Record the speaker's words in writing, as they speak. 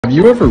Have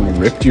you ever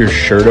ripped your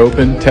shirt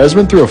open? Tez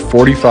went through a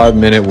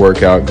 45-minute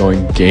workout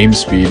going game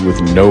speed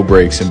with no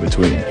breaks in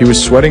between. He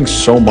was sweating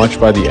so much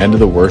by the end of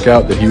the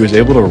workout that he was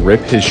able to rip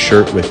his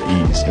shirt with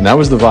ease. And that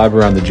was the vibe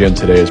around the gym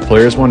today as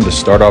players wanted to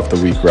start off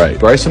the week right.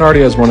 Bryson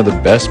already has one of the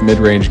best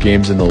mid-range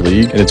games in the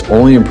league, and it's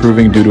only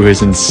improving due to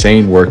his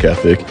insane work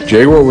ethic.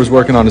 Jaguar was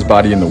working on his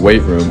body in the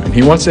weight room, and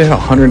he wants to hit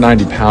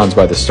 190 pounds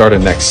by the start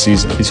of next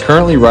season. He's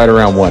currently right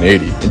around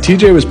 180. And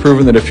TJ was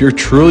proving that if you're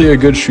truly a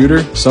good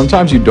shooter,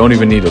 sometimes you don't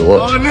even need to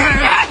look.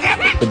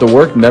 But the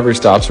work never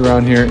stops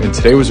around here, and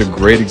today was a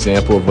great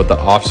example of what the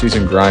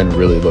off-season grind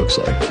really looks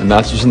like. And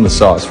that's just in the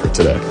sauce for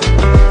today.